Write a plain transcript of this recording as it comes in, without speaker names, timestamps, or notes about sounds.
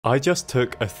I just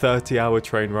took a 30-hour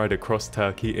train ride across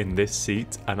Turkey in this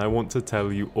seat, and I want to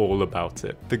tell you all about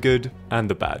it. The good and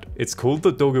the bad. It's called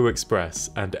the Dogu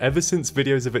Express, and ever since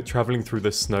videos of it travelling through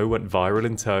the snow went viral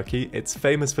in Turkey, it's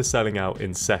famous for selling out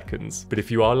in seconds. But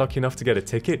if you are lucky enough to get a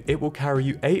ticket, it will carry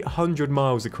you 800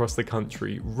 miles across the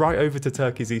country, right over to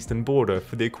Turkey's eastern border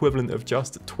for the equivalent of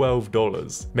just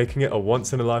 $12, making it a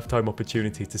once-in-a-lifetime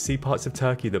opportunity to see parts of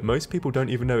Turkey that most people don't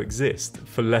even know exist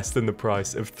for less than the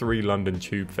price of 3 London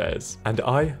tube fares. And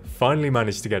I finally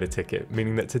managed to get a ticket,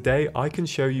 meaning that today I can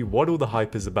show you what all the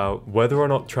hype is about, whether or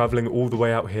not travelling all the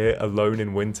way out here alone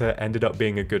in winter ended up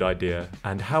being a good idea,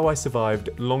 and how I survived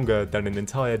longer than an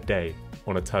entire day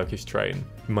on a Turkish train.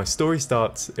 My story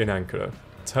starts in Ankara,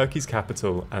 Turkey's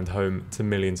capital and home to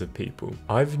millions of people.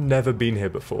 I've never been here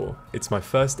before. It's my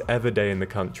first ever day in the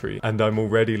country, and I'm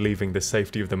already leaving the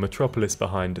safety of the metropolis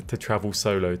behind to travel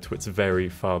solo to its very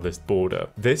farthest border.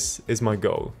 This is my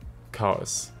goal,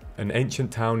 Kars, an ancient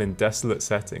town in desolate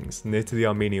settings near to the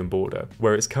Armenian border,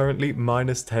 where it's currently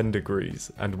 -10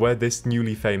 degrees and where this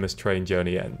newly famous train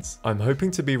journey ends. I'm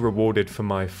hoping to be rewarded for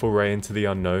my foray into the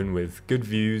unknown with good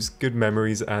views, good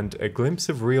memories, and a glimpse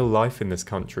of real life in this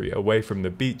country away from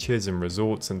the beaches and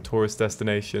resorts and tourist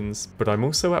destinations. But I'm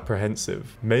also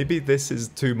apprehensive. Maybe this is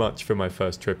too much for my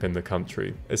first trip in the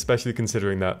country, especially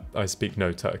considering that I speak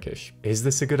no Turkish. Is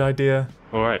this a good idea?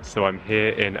 Alright, so I'm here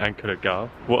in Ankara.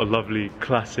 What a lovely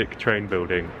classic train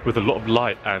building with a lot of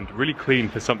light and really clean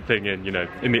for something in,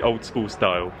 in the old school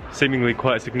style. Seemingly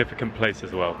quite a significant place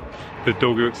as well. The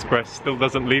Dogu Express still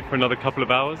doesn't leave for another couple of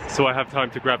hours, so I have time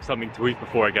to grab something to eat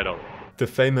before I get on. The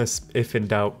famous, if in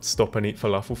doubt, stop and eat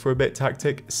falafel for a bit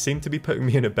tactic seemed to be putting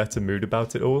me in a better mood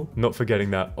about it all, not forgetting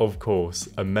that, of course,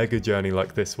 a mega journey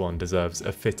like this one deserves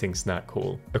a fitting snack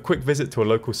haul. A quick visit to a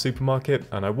local supermarket,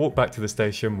 and I walk back to the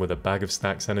station with a bag of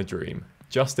snacks and a dream,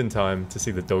 just in time to see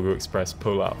the Dogu Express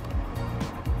pull up.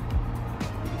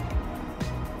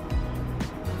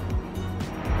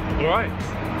 Alright,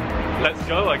 let's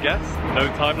go I guess. No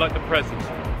time like the present.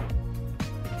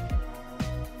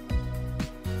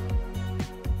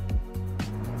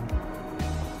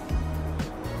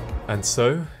 And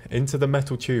so, into the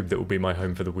metal tube that will be my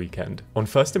home for the weekend. On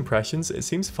first impressions, it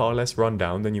seems far less run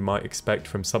down than you might expect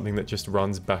from something that just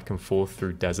runs back and forth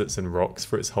through deserts and rocks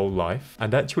for its whole life,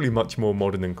 and actually much more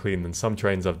modern and clean than some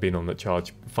trains I've been on that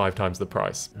charge 5 times the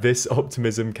price. This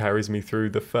optimism carries me through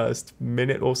the first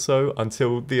minute or so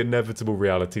until the inevitable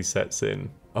reality sets in.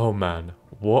 Oh man,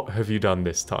 what have you done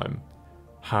this time?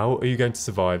 How are you going to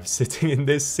survive sitting in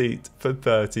this seat for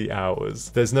 30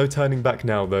 hours? There's no turning back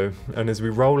now though, and as we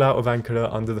roll out of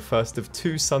Ankara under the first of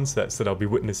 2 sunsets that I'll be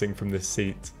witnessing from this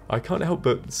seat, I can't help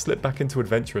but slip back into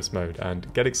adventurous mode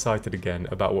and get excited again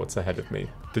about what's ahead of me.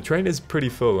 The train is pretty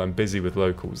full and busy with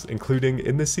locals, including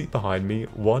in the seat behind me,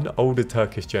 one older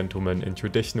Turkish gentleman in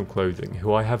traditional clothing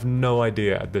who I have no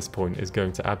idea at this point is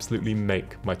going to absolutely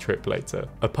make my trip later.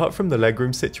 Apart from the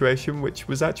legroom situation, which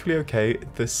was actually okay,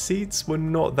 the seats were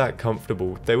not that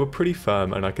comfortable. They were pretty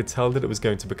firm and I could tell that it was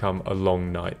going to become a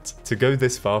long night. To go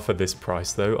this far for this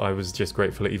price though, I was just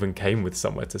grateful it even came with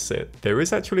somewhere to sit. There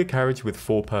is actually a carriage with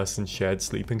 4-person shared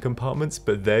sleeping compartments,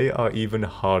 but they are even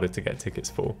harder to get tickets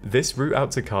for. This route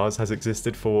out to Kars has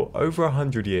existed for over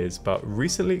 100 years, but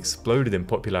recently exploded in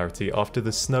popularity after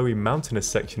the snowy mountainous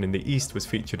section in the east was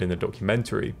featured in the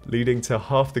documentary, leading to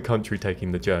half the country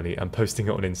taking the journey and posting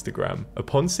it on Instagram.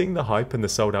 Upon seeing the hype and the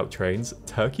sold out trains,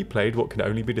 Turkey played what can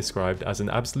only be described as an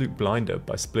absolute blinder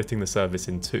by splitting the service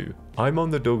in 2. I'm on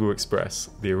the Dogu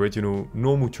Express, the original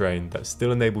normal train that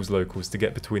still enables locals to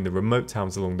get between the remote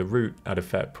towns along the route at a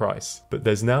fair price. But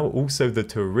there's now also the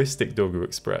touristic Dogu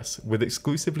Express with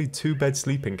exclusively 2-bed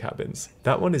sleeping cabins.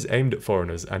 That one is aimed at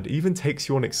foreigners and even takes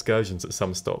you on excursions at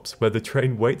some stops where the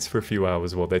train waits for a few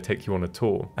hours while they take you on a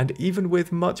tour. And even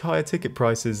with much higher ticket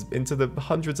prices into the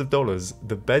hundreds of dollars,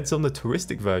 the beds on the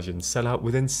touristic version sell out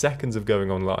within seconds of going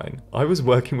online. I was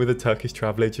working with a Turkish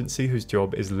travel agency whose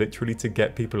job is literally to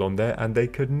get people on there, and they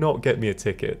could not get me a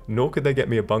ticket, nor could they get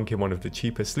me a bunk in one of the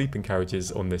cheaper sleeping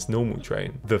carriages on this normal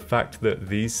train. The fact that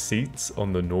these seats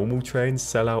on the normal trains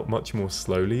sell out much more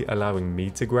slowly, allowing me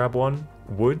to grab one,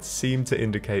 would seem to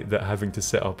indicate that having to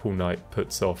sit up all night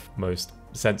puts off most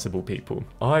sensible people.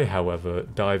 I, however,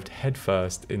 dived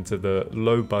headfirst into the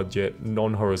low-budget,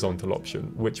 non-horizontal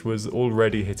option, which was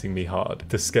already hitting me hard.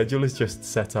 The schedule is just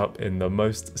set up in the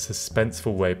most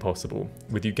suspenseful way possible,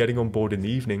 with you getting on board in the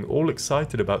evening all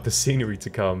excited about the scenery to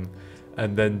come,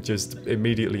 and then just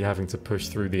immediately having to push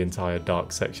through the entire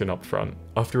dark section up front.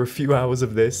 After a few hours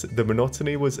of this, the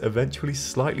monotony was eventually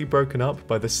slightly broken up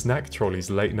by the snack trolley's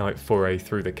late night foray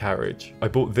through the carriage. I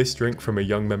bought this drink from a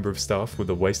young member of staff with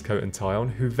a waistcoat and tie on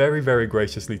who very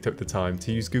graciously took the time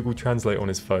to use Google Translate on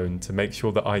his phone to make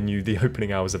sure that I knew the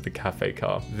opening hours of the cafe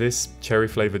car. This cherry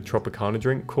flavoured Tropicana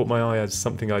drink caught my eye as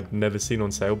something I'd never seen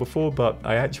on sale before, but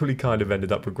I actually kind of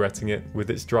ended up regretting it, with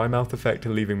its dry mouth effect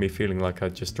leaving me feeling like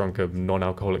I'd just drunk a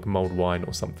non-alcoholic mulled wine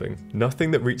or something.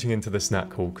 Nothing that reaching into the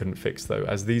snack hall couldn't fix though,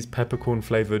 as these peppercorn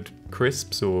flavoured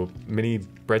crisps or mini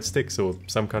breadsticks or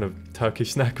some kind of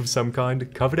Turkish snack of some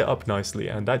kind covered it up nicely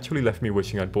and actually left me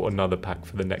wishing I'd bought another pack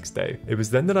for the next day. It was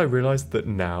then that I realised that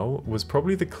now was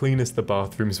probably the cleanest the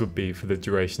bathrooms would be for the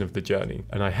duration of the journey,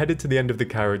 and I headed to the end of the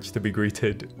carriage to be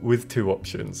greeted with two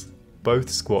options, both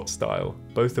squat style,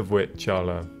 both of which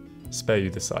I'll spare you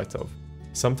the sight of.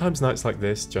 Sometimes nights like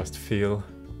this just feel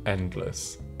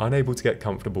endless. Unable to get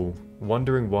comfortable,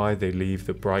 wondering why they leave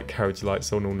the bright carriage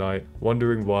lights on all night,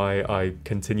 wondering why I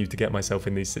continue to get myself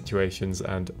in these situations,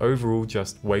 and overall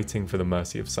just waiting for the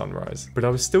mercy of sunrise. But I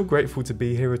was still grateful to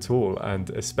be here at all,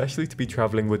 and especially to be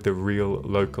travelling with the real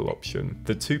local option.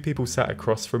 The two people sat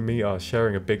across from me are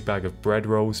sharing a big bag of bread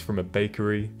rolls from a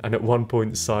bakery, and at one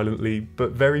point silently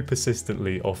but very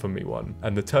persistently offer me one.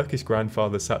 And the Turkish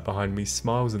grandfather sat behind me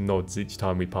smiles and nods each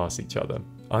time we pass each other.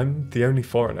 I'm the only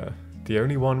foreigner, the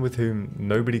only one with whom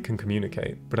nobody can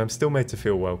communicate, but I'm still made to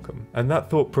feel welcome. And that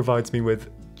thought provides me with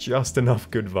just enough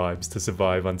good vibes to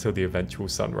survive until the eventual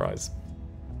sunrise.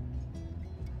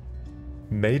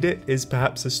 Made it is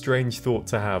perhaps a strange thought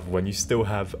to have when you still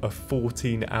have a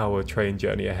 14-hour train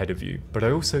journey ahead of you, but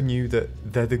I also knew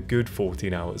that they're the good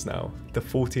 14 hours now, the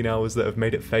 14 hours that have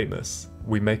made it famous.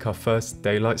 We make our first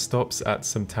daylight stops at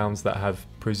some towns that have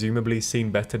presumably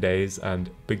seen better days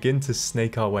and begin to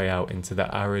snake our way out into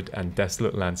the arid and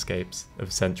desolate landscapes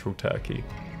of central Turkey.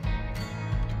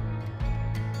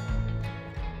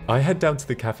 I head down to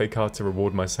the cafe car to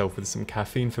reward myself with some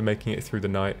caffeine for making it through the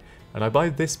night, and I buy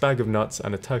this bag of nuts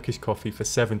and a Turkish coffee for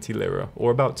 70 lira,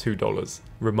 or about $2,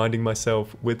 reminding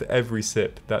myself with every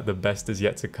sip that the best is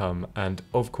yet to come, and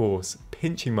of course,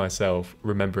 pinching myself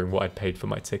remembering what I'd paid for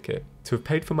my ticket. To have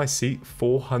paid for my seat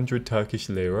 400 Turkish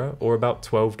lira, or about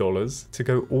 $12, to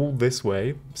go all this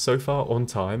way, so far on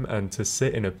time, and to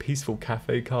sit in a peaceful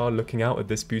cafe car looking out at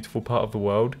this beautiful part of the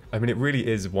world, I mean, it really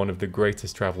is one of the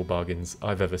greatest travel bargains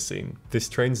I've ever seen. This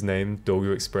train's name,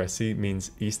 Dogu Expresi,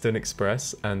 means Eastern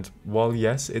Express, and while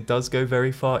yes, it does go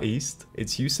very far east,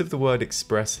 its use of the word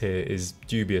express here is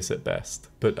dubious at best.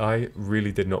 But I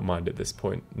really did not mind at this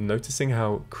point, noticing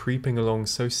how creeping along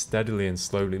so steadily and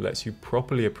slowly lets you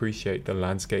properly appreciate the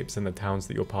landscapes and the towns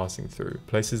that you're passing through.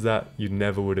 Places that you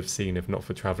never would have seen if not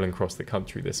for travelling across the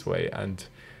country this way, and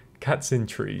cats in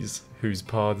trees whose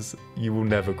paths you will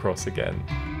never cross again.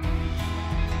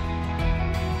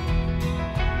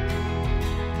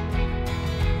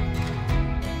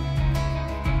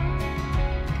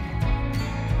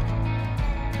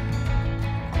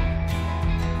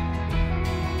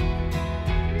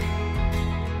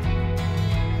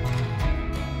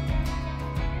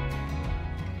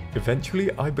 Eventually,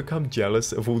 I become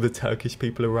jealous of all the Turkish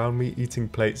people around me eating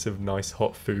plates of nice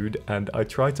hot food, and I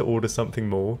try to order something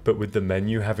more, but with the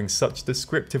menu having such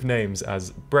descriptive names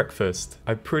as breakfast,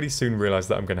 I pretty soon realised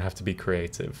that I'm going to have to be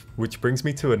creative. Which brings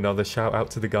me to another shout out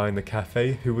to the guy in the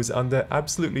cafe who was under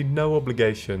absolutely no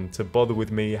obligation to bother with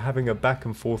me having a back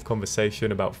and forth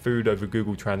conversation about food over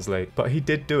Google Translate, but he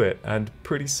did do it, and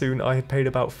pretty soon I had paid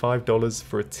about $5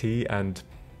 for a tea and,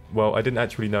 well, I didn't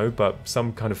actually know, but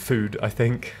some kind of food, I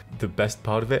think. The best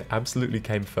part of it absolutely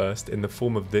came first in the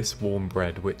form of this warm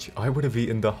bread, which I would have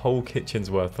eaten the whole kitchen's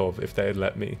worth of if they had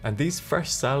let me. And these fresh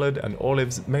salad and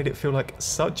olives made it feel like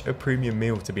such a premium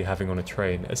meal to be having on a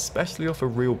train, especially off a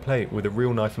real plate with a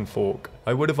real knife and fork.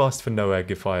 I would have asked for no egg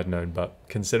if I had known, but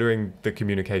considering the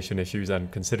communication issues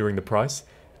and considering the price,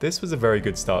 this was a very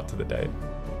good start to the day.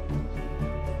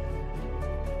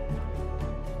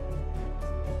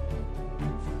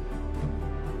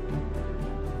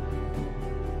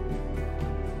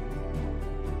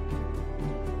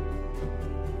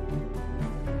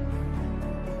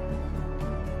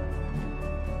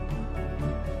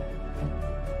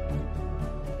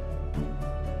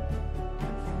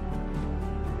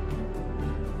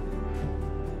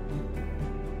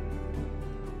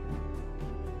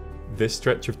 This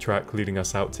stretch of track leading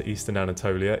us out to eastern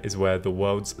Anatolia is where the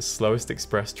world's slowest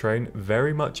express train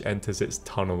very much enters its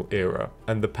tunnel era,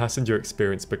 and the passenger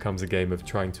experience becomes a game of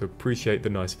trying to appreciate the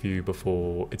nice view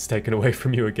before it's taken away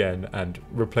from you again and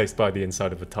replaced by the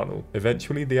inside of a tunnel.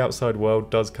 Eventually the outside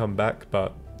world does come back,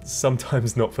 but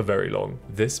sometimes not for very long.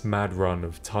 This mad run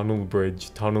of tunnel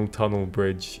bridge, tunnel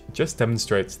bridge just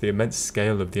demonstrates the immense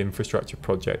scale of the infrastructure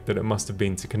project that it must have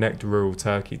been to connect rural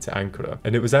Turkey to Ankara.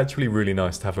 And it was actually really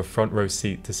nice to have a front row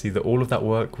seat to see that all of that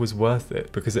work was worth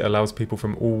it, because it allows people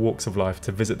from all walks of life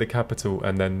to visit the capital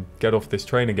and then get off this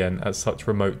train again at such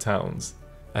remote towns.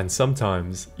 And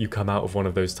sometimes you come out of one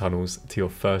of those tunnels to your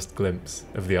first glimpse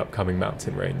of the upcoming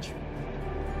mountain range.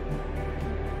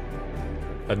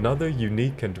 Another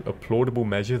unique and applaudable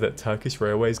measure that Turkish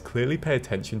railways clearly pay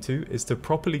attention to is to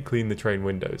properly clean the train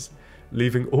windows,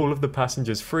 leaving all of the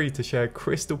passengers free to share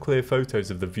crystal clear photos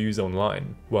of the views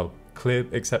online. Well, clear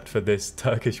except for this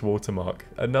Turkish watermark,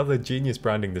 another genius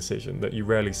branding decision that you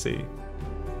rarely see.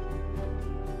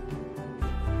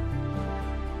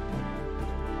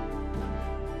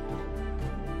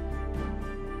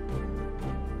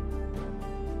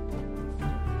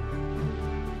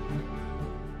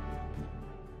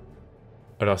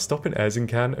 At our stop in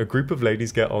Erzurum, a group of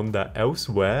ladies get on that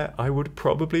elsewhere I would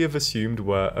probably have assumed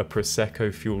were a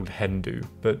Prosecco-fueled Hindu,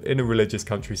 but in a religious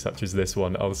country such as this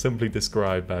one, I'll simply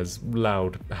describe as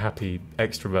loud, happy,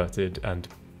 extroverted, and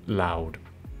loud.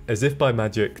 As if by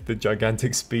magic, the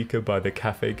gigantic speaker by the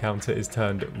cafe counter is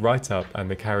turned right up and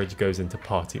the carriage goes into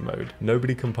party mode.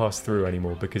 Nobody can pass through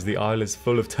anymore because the aisle is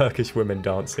full of Turkish women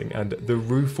dancing, and the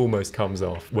roof almost comes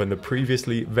off when the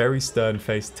previously very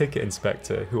stern-faced ticket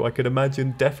inspector, who I could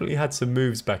imagine definitely had some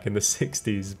moves back in the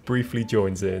 60s, briefly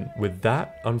joins in. With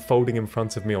that unfolding in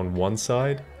front of me on one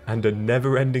side, and a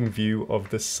never-ending view of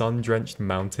the sun-drenched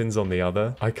mountains on the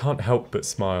other, I can't help but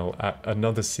smile at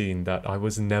another scene that I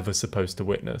was never supposed to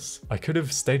witness. I could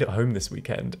have stayed at home this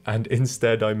weekend, and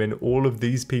instead I'm in all of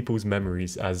these people's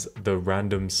memories as the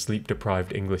random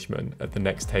sleep-deprived Englishman at the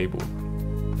next table.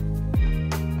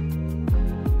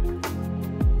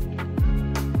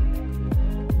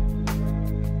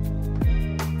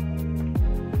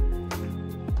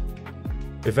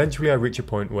 Eventually I reach a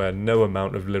point where no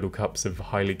amount of little cups of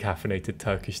highly caffeinated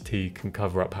Turkish tea can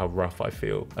cover up how rough I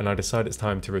feel, and I decide it's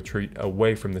time to retreat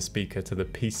away from the speaker to the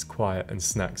peace, quiet and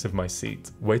snacks of my seat.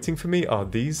 Waiting for me are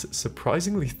these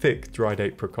surprisingly thick dried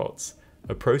apricots,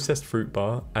 a processed fruit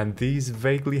bar, and these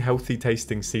vaguely healthy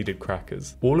tasting seeded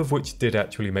crackers, all of which did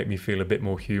actually make me feel a bit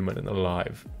more human and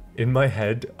alive. In my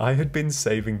head, I had been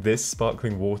saving this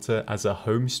sparkling water as a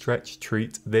home-stretch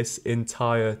treat this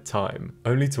entire time,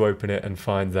 only to open it and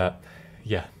find that,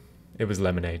 yeah, it was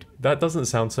lemonade. That doesn't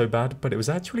sound so bad, but it was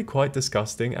actually quite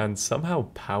disgusting and somehow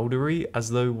powdery,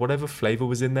 as though whatever flavour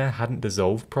was in there hadn't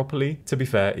dissolved properly. To be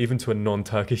fair, even to a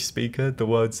non-Turkish speaker, the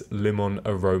words limon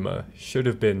aroma should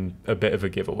have been a bit of a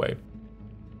giveaway.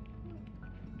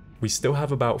 We still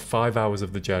have about 5 hours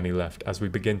of the journey left as we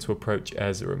begin to approach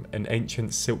Erzurum, an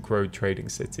ancient Silk Road trading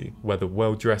city, where the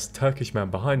well-dressed Turkish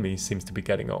man behind me seems to be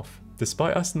getting off.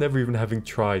 Despite us never even having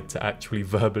tried to actually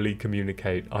verbally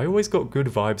communicate, I always got good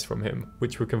vibes from him,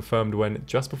 which were confirmed when,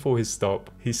 just before his stop,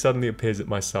 he suddenly appears at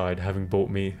my side having bought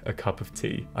me a cup of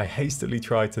tea. I hastily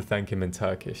try to thank him in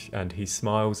Turkish, and he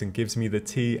smiles and gives me the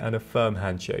tea and a firm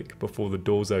handshake before the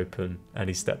doors open and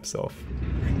he steps off.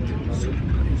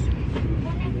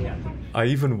 I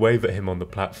even wave at him on the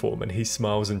platform and he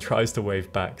smiles and tries to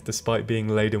wave back despite being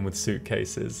laden with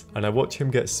suitcases, and I watch him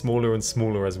get smaller and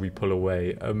smaller as we pull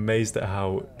away, amazed at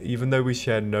how, even though we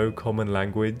share no common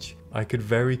language, I could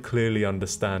very clearly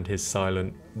understand his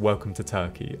silent, "Welcome to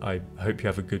Turkey, I hope you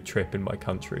have a good trip in my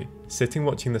country." Sitting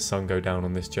watching the sun go down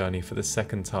on this journey for the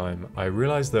second time, I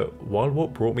realised that while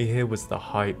what brought me here was the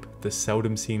hype, the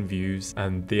seldom seen views,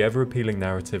 and the ever appealing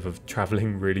narrative of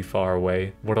travelling really far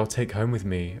away, what I'll take home with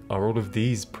me are all of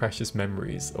these precious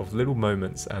memories of little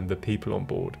moments and the people on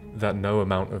board that no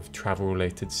amount of travel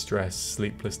related stress,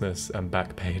 sleeplessness and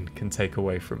back pain can take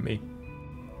away from me.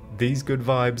 These good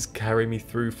vibes carry me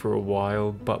through for a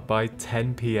while, but by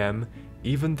 10 PM,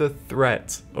 even the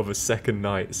threat of a second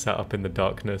night sat up in the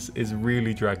darkness is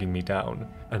really dragging me down,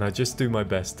 and I just do my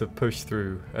best to push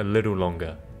through a little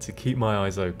longer, to keep my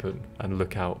eyes open and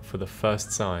look out for the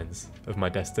first signs of my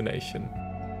destination.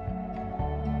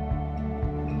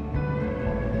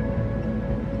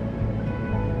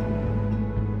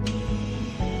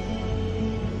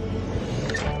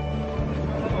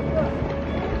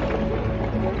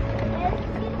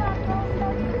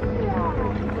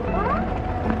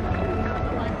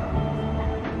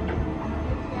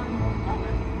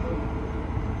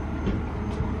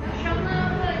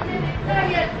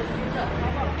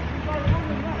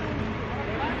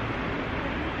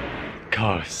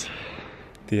 Kars.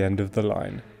 The end of the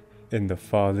line, in the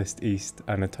farthest east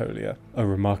Anatolia. A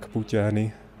remarkable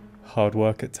journey, hard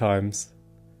work at times,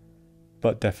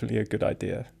 but definitely a good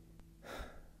idea.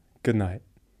 Good night.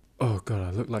 Oh god, I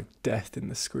look like death in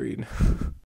the screen.